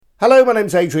Hello, my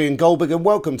name's Adrian Goldberg and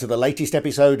welcome to the latest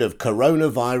episode of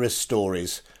Coronavirus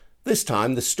Stories. This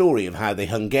time the story of how the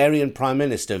Hungarian Prime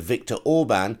Minister Viktor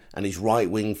Orban and his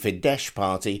right-wing Fidesz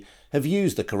party have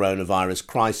used the coronavirus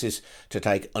crisis to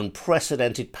take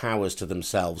unprecedented powers to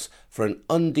themselves for an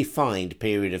undefined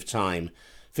period of time.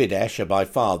 Fidesz are by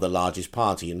far the largest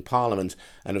party in Parliament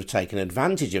and have taken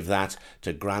advantage of that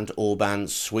to grant Orban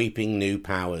sweeping new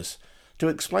powers. To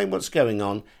explain what's going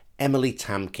on, Emily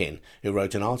Tamkin, who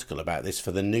wrote an article about this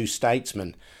for the New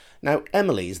Statesman. Now,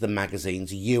 Emily is the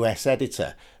magazine's US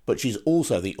editor, but she's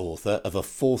also the author of a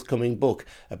forthcoming book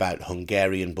about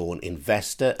Hungarian-born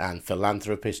investor and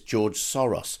philanthropist George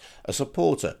Soros, a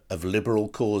supporter of liberal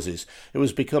causes who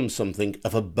has become something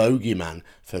of a bogeyman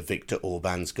for Viktor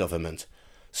Orban's government.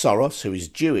 Soros, who is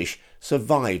Jewish,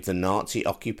 survived the Nazi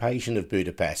occupation of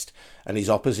Budapest, and his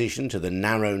opposition to the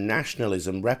narrow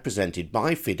nationalism represented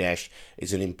by Fidesz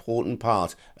is an important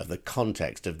part of the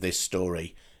context of this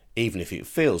story, even if it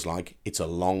feels like it's a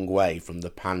long way from the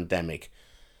pandemic.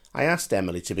 I asked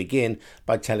Emily to begin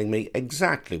by telling me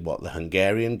exactly what the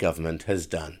Hungarian government has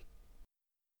done.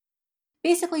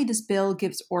 Basically, this bill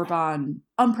gives Orban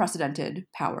unprecedented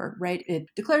power, right? It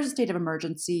declares a state of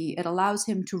emergency. It allows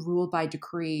him to rule by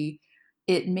decree.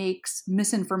 It makes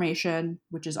misinformation,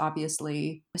 which is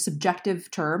obviously a subjective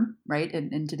term, right,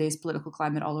 in today's political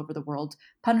climate all over the world,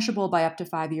 punishable by up to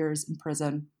 5 years in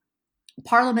prison.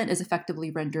 Parliament is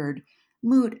effectively rendered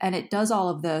moot, and it does all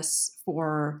of this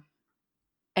for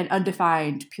an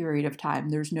undefined period of time.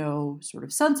 There's no sort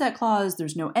of sunset clause.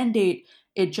 There's no end date.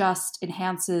 It just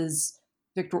enhances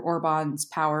Viktor Orban's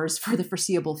powers for the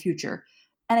foreseeable future.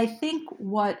 And I think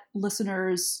what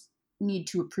listeners need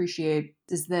to appreciate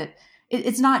is that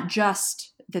it's not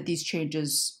just that these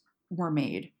changes were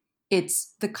made.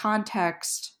 It's the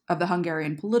context of the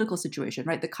Hungarian political situation,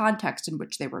 right? The context in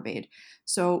which they were made.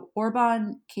 So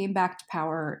Orban came back to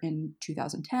power in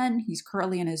 2010. He's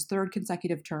currently in his third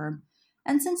consecutive term.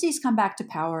 And since he's come back to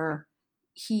power,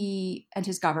 he and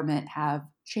his government have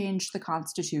changed the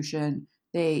constitution.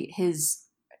 His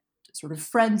sort of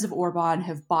friends of Orban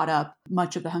have bought up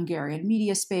much of the Hungarian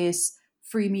media space.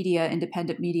 Free media,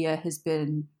 independent media has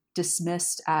been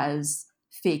dismissed as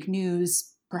fake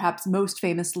news. Perhaps most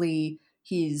famously,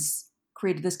 he's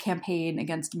created this campaign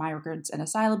against migrants and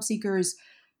asylum seekers,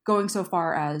 going so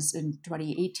far as in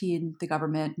 2018, the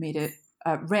government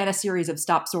ran a series of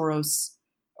Stop Soros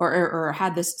or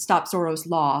had this Stop Soros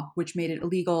law, which made it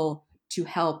illegal to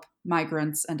help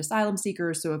migrants and asylum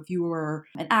seekers. So if you were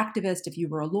an activist, if you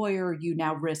were a lawyer, you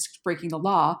now risked breaking the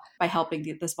law by helping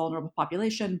this vulnerable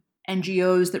population.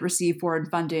 NGOs that receive foreign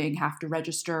funding have to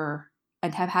register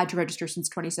and have had to register since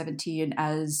 2017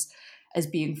 as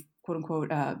being quote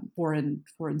unquote foreign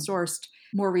sourced.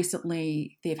 More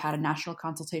recently, they've had a national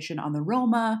consultation on the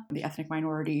Roma, the ethnic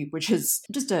minority, which is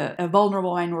just a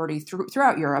vulnerable minority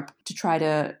throughout Europe, to try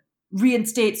to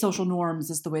reinstate social norms,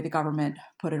 is the way the government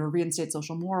put it, or reinstate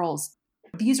social morals.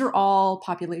 These are all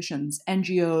populations,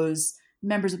 NGOs,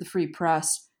 members of the free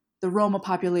press, the Roma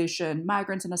population,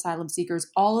 migrants and asylum seekers.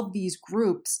 All of these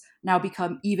groups now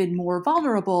become even more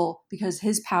vulnerable because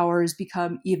his powers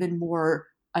become even more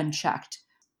unchecked.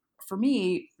 For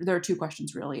me, there are two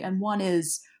questions really. And one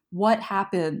is, what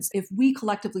happens if we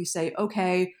collectively say,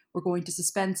 okay, we're going to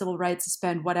suspend civil rights,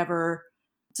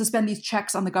 suspend these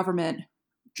checks on the government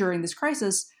during this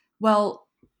crisis? Well,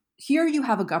 here you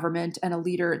have a government and a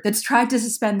leader that's tried to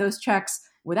suspend those checks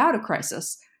without a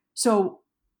crisis. So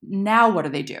now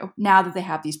what do now that they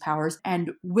have these powers?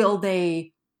 And will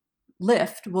they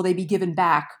lift? Will they be given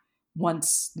back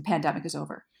once the pandemic is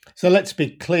over? So let's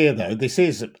be clear, though, this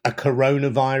is a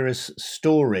coronavirus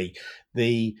story.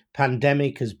 The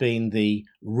pandemic has been the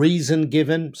reason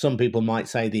given, some people might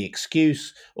say the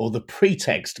excuse or the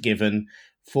pretext given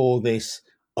for this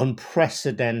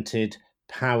unprecedented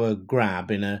power grab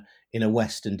in a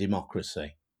Western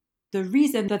democracy. The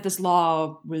reason that this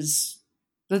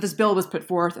bill was put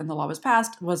forth and the law was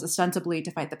passed was ostensibly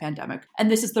to fight the pandemic. And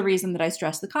this is the reason that I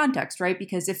stress the context, right?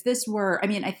 Because if this were,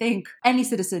 I think any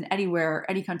citizen anywhere,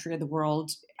 any country in the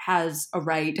world has a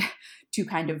right to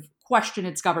kind of question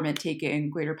its government taking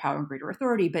greater power and greater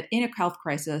authority. But in a health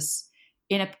crisis,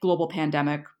 in a global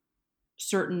pandemic,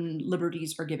 certain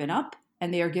liberties are given up,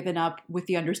 and they are given up with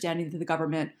the understanding that the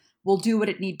government will do what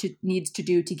it needs to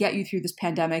do to get you through this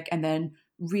pandemic and then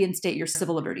reinstate your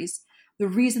civil liberties. The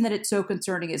reason that it's so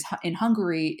concerning is in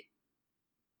Hungary,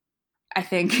 I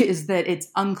think, is that it's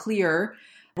unclear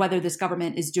whether this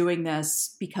government is doing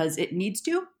this because it needs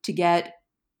to get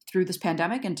through this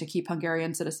pandemic and to keep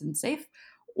Hungarian citizens safe,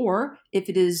 or if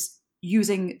it is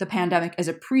using the pandemic as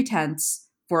a pretense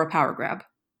for a power grab.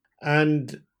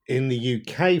 And In the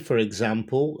UK, for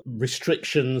example,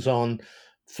 restrictions on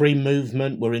free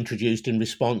movement were introduced in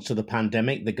response to the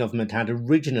pandemic. The government had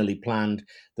originally planned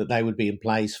that they would be in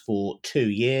place for 2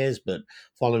 years, but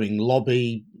following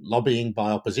lobbying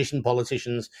by opposition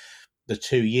politicians, the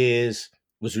 2 years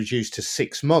was reduced to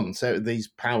 6 months. So these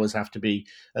powers have to be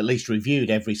at least reviewed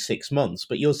every 6 months.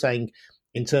 But you're saying,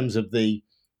 in terms of the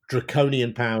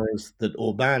draconian powers that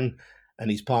Orban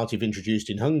and his party have introduced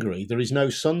in Hungary, there is no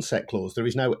sunset clause, there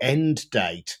is no end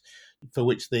date for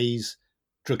which these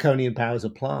draconian powers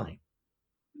apply.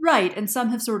 Right. And some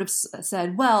have sort of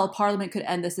said, well, Parliament could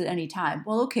end this at any time.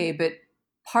 Well, okay, but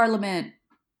Parliament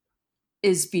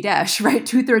is Fidesz, right?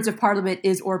 2/3 of Parliament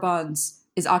is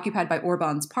occupied by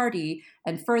Orban's party,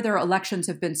 and further elections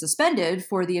have been suspended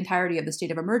for the entirety of the state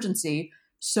of emergency.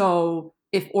 So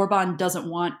if Orban doesn't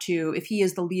want to, if he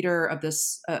is the leader of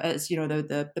this, as you know,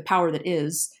 the power that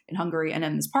is in Hungary, and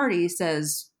then this party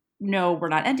says no, we're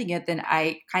not ending it, then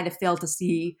I kind of fail to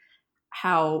see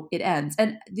how it ends.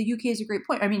 And the UK is a great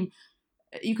point. I mean,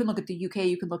 you can look at the UK,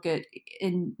 you can look at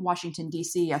in Washington,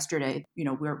 D.C. yesterday, you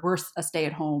know, we're a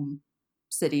stay-at-home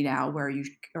city now where you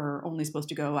are only supposed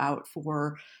to go out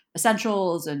for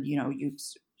essentials, and, you know,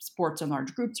 sports and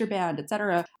large groups are banned, et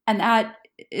cetera. And that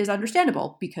is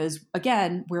understandable because,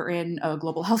 again, we're in a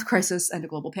global health crisis and a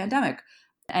global pandemic.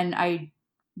 And I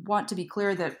want to be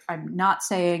clear that I'm not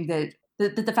saying that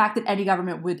the fact that any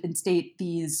government would instate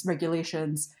these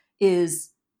regulations is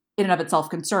in and of itself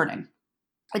concerning.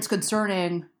 It's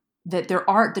concerning that there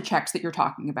aren't the checks that you're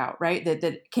talking about, right?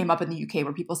 That came up in the UK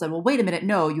where people said, well, wait a minute,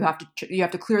 no, you have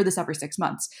to clear this every 6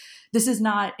 months. This is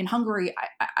not in Hungary.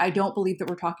 I don't believe that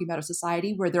we're talking about a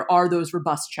society where there are those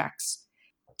robust checks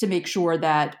to make sure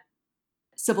that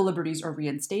civil liberties are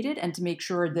reinstated and to make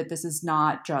sure that this is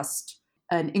not just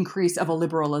an increase of a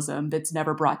liberalism that's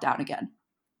never brought down again.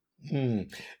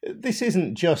 This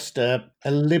isn't just a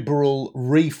liberal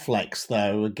reflex,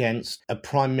 though, against a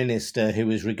prime minister who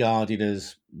is regarded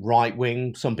as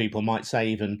right-wing, some people might say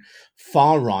even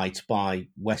far-right by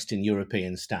Western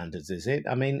European standards, is it?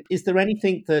 I mean, is there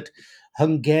anything that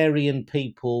Hungarian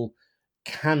people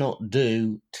cannot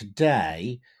do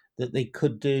today that they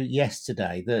could do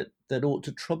yesterday that ought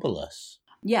to trouble us?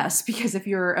 Yes, because if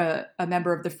you're a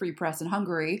member of the free press in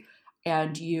Hungary,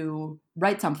 and you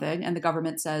write something and the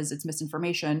government says it's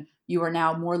misinformation, you are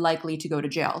now more likely to go to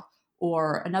jail.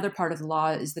 Or another part of the law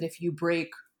is that if you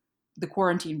break the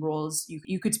quarantine rules,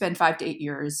 you could spend 5 to 8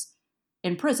 years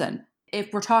in prison.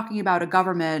 If we're talking about a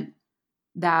government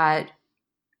that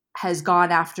has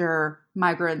gone after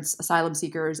migrants, asylum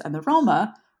seekers, and the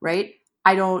Roma, right?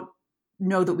 I don't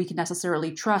know that we can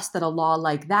necessarily trust that a law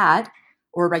like that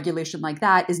or a regulation like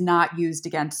that is not used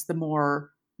against the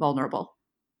more vulnerable.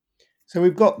 So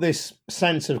we've got this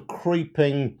sense of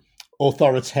creeping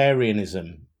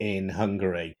authoritarianism in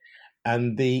Hungary.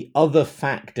 And the other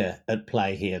factor at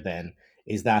play here then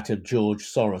is that of George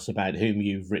Soros, about whom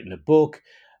you've written a book,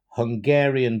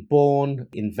 Hungarian-born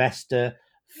investor,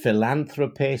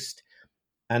 philanthropist,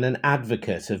 and an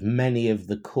advocate of many of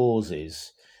the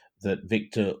causes that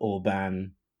Viktor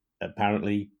Orban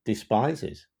apparently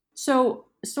despises. So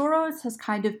Soros has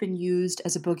kind of been used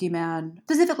as a boogeyman,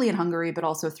 specifically in Hungary, but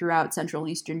also throughout Central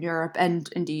and Eastern Europe, and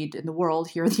indeed in the world,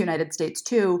 here in the United States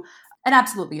too. And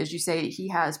absolutely, as you say, he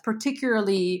has,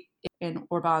 particularly in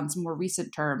Orban's more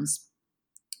recent terms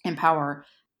in power,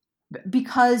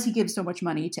 because he gives so much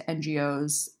money to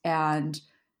NGOs and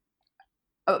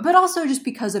but also just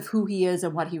because of who he is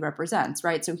and what he represents,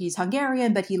 right? So he's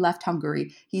Hungarian, but he left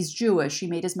Hungary. He's Jewish. He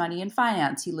made his money in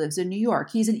finance. He lives in New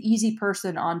York. He's an easy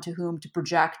person onto whom to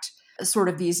project sort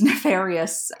of these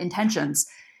nefarious intentions,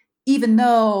 even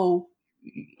though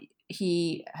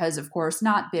he has, of course,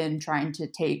 not been trying to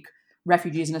take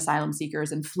refugees and asylum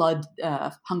seekers and flood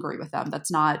Hungary with them.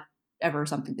 That's not ever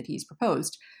something that he's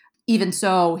proposed. Even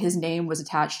so, his name was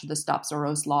attached to the Stop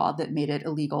Soros law that made it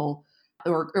illegal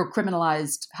or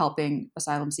criminalized helping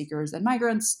asylum seekers and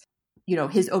migrants. You know,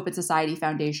 his Open Society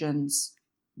foundations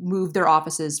moved their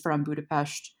offices from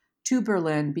Budapest to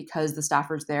Berlin because the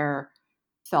staffers there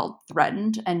felt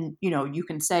threatened. And, you know, you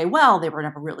can say, well, they were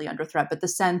never really under threat, but the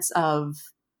sense of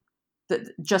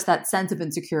just that sense of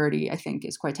insecurity, I think,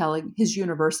 is quite telling. His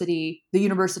university, the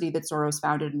university that Soros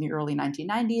founded in the early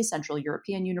 1990s, Central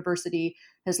European University,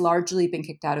 has largely been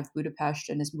kicked out of Budapest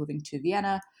and is moving to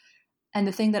Vienna. And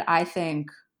the thing that I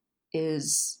think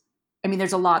is, I mean,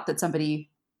 there's a lot that somebody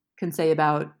can say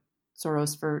about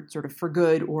Soros for sort of for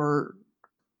good or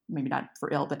maybe not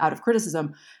for ill, but out of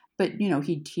criticism. But, you know,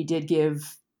 he did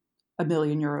give €1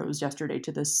 million yesterday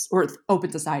to this, or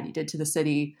Open Society did, to the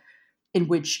city in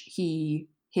which he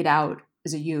hid out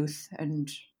as a youth. And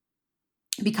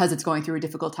because it's going through a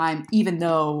difficult time, even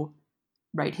though,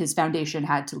 right, his foundation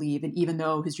had to leave, and even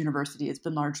though his university has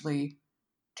been largely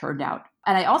turned out.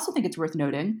 And I also think it's worth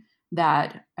noting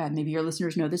that, maybe your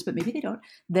listeners know this, but maybe they don't,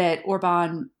 that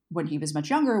Orban, when he was much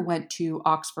younger, went to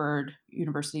Oxford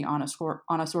University on a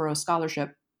Soros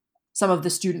scholarship. Some of the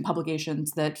student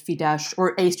publications that Fidesz,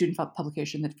 or a student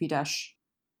publication that Fidesz,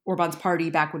 Orban's party,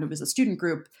 back when it was a student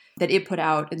group, that it put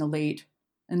out in late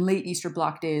Easter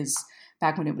Bloc days,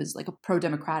 back when it was like a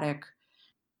pro-democratic,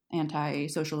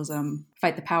 anti-socialism,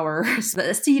 fight the power,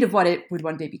 the seed of what it would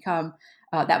one day become,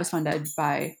 that was funded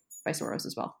by Soros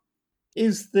as well.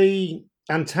 Is the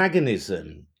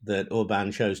antagonism that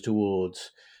Orban shows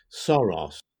towards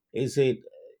Soros, is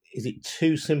it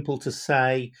too simple to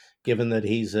say, given that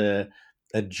he's a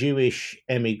Jewish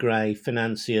emigre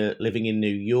financier living in New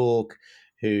York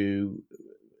who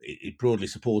is broadly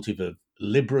supportive of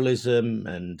liberalism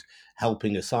and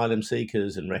helping asylum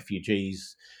seekers and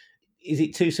refugees? Is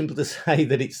it too simple to say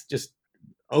that it's just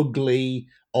ugly,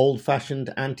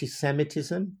 old-fashioned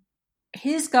anti-Semitism?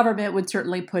 His government would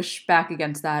certainly push back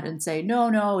against that and say,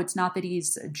 no, it's not that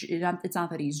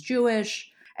he's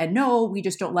Jewish, and no, we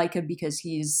just don't like him because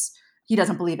he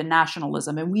doesn't believe in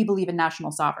nationalism, and we believe in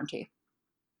national sovereignty.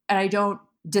 And I don't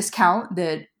discount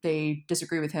that they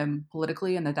disagree with him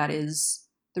politically and that is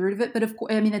the root of it. But of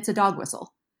course, I mean, it's a dog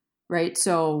whistle, right?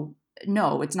 So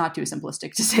no, it's not too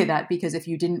simplistic to say that, because if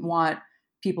you didn't want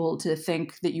people to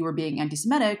think that you were being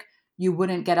anti-Semitic, you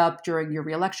wouldn't get up during your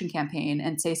reelection campaign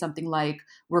and say something like,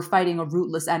 we're fighting a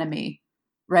rootless enemy,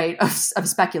 right, of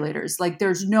speculators. Like,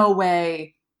 there's no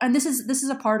way. And this is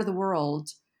a part of the world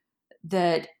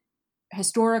that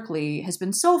historically has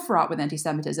been so fraught with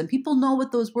anti-Semitism. People know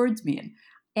what those words mean.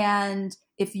 And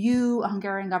if you, a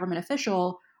Hungarian government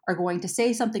official, are going to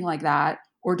say something like that,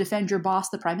 or defend your boss,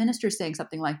 the prime minister, saying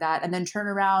something like that, and then turn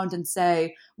around and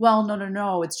say, well,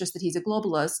 no, it's just that he's a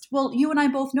globalist. Well, you and I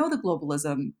both know the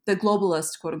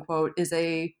globalist, quote unquote, is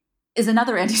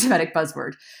another anti-Semitic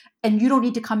buzzword. And you don't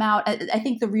need to come out. I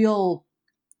think the real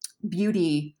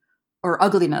beauty, or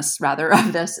ugliness rather,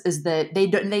 of this is that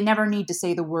they never need to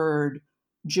say the word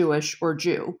Jewish or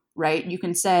Jew, right? You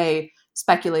can say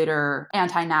speculator,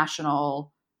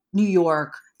 anti-national, New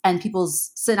York, and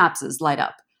people's synapses light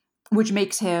up, which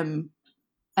makes him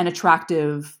an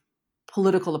attractive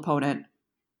political opponent,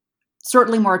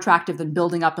 certainly more attractive than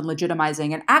building up and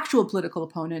legitimizing an actual political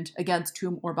opponent against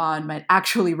whom Orban might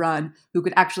actually run, who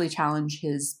could actually challenge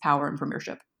his power and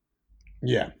premiership.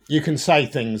 Yeah, you can say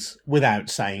things without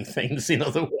saying things, in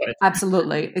other words.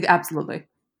 Absolutely.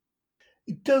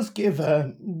 It does give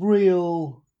a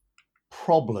real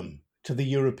problem to the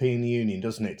European Union,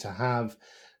 doesn't it, to have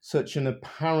such an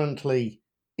apparently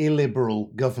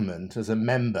illiberal government as a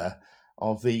member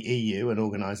of the EU, an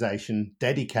organisation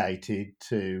dedicated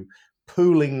to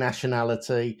pooling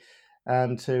nationality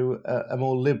and to a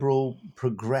more liberal,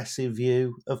 progressive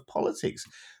view of politics.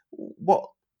 What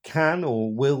can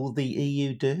or will the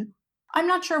EU do? I'm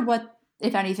not sure what,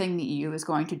 if anything, the EU is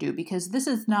going to do, because this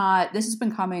has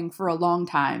been coming for a long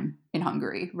time in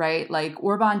Hungary, right? Like,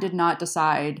 Orban did not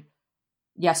decide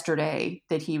yesterday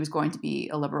that he was going to be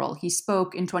a liberal. He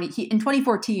spoke in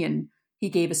 2014. He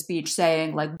gave a speech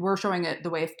saying, like, we're showing it the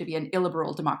way to be an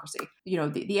illiberal democracy. You know,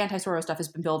 the anti-Soros stuff has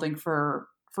been building for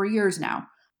years now.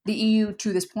 The EU,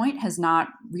 to this point, has not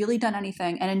really done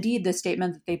anything. And indeed, the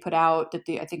statement that they put out, I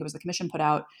think it was the Commission put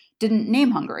out, didn't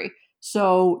name Hungary.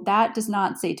 So that does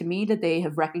not say to me that they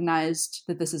have recognized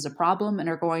that this is a problem and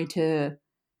are going to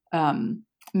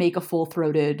make a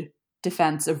full-throated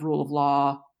defense of rule of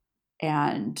law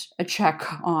and a check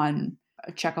on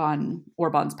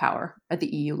Orban's power at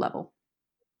the EU level.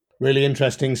 Really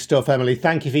interesting stuff, Emily.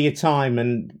 Thank you for your time.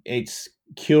 And it's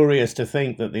curious to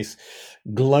think that this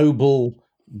global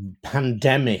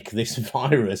pandemic, this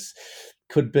virus,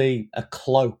 could be a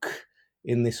cloak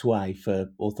in this way for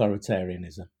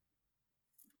authoritarianism.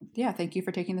 Yeah, thank you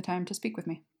for taking the time to speak with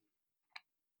me.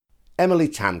 Emily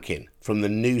Tamkin from The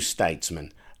New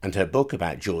Statesman, and her book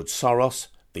about George Soros,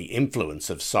 The Influence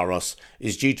of Soros,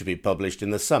 is due to be published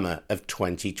in the summer of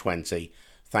 2020.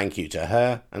 Thank you to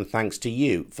her, and thanks to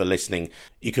you for listening.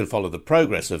 You can follow the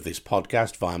progress of this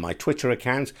podcast via my Twitter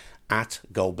account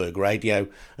 @Goldberg Radio.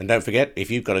 And don't forget,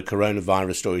 if you've got a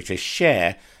coronavirus story to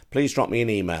share, please drop me an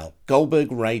email,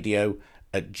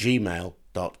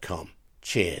 goldbergradio@gmail.com.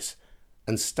 Cheers,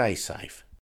 and stay safe.